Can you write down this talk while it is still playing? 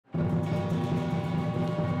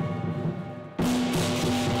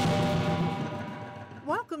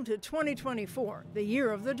Welcome to 2024, the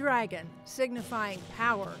year of the dragon, signifying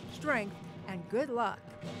power, strength, and good luck.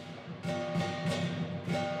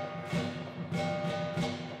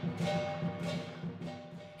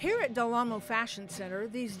 Here at Amo Fashion Center,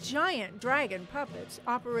 these giant dragon puppets,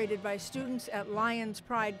 operated by students at Lion's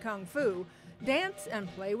Pride Kung Fu, dance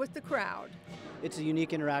and play with the crowd. It's a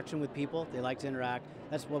unique interaction with people. They like to interact.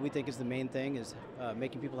 That's what we think is the main thing, is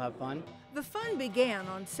making people have fun. The fun began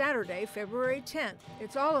on Saturday, February 10th.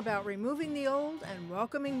 It's all about removing the old and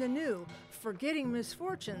welcoming the new, forgetting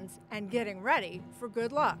misfortunes, and getting ready for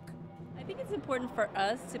good luck. I think it's important for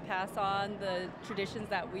us to pass on the traditions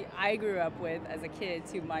that I grew up with as a kid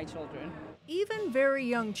to my children. Even very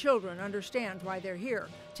young children understand why they're here,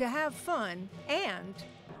 to have fun and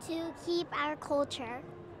to keep our culture.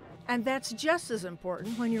 And that's just as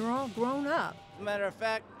important when you're all grown up. Matter of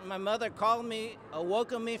fact, my mother called me,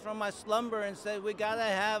 awoken me from my slumber and said, "We gotta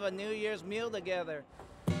have a New Year's meal together."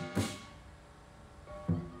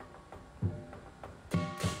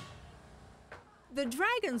 The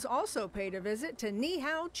Dragons also paid a visit to Ni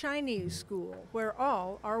Hao Chinese School, where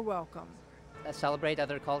all are welcome. Celebrate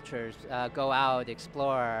other cultures, go out,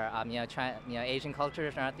 explore. Asian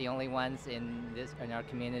cultures aren't the only ones in our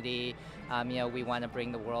community. We want to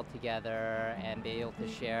bring the world together and be able to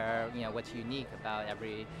share, what's unique about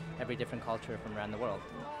every different culture from around the world.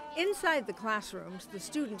 Inside the classrooms, the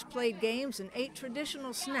students played games and ate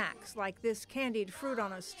traditional snacks like this candied fruit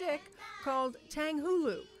on a stick called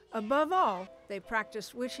tanghulu. Above all, they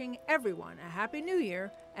practiced wishing everyone a Happy New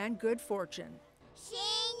Year and good fortune. 新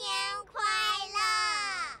年快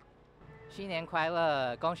乐！新年快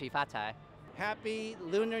乐，恭喜发财。 Happy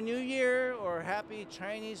Lunar New Year or Happy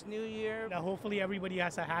Chinese New Year. Now hopefully everybody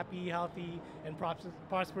has a happy, healthy, and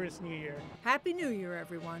prosperous New Year. Happy New Year,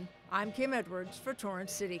 everyone. I'm Kim Edwards for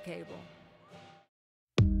Torrance City Cable.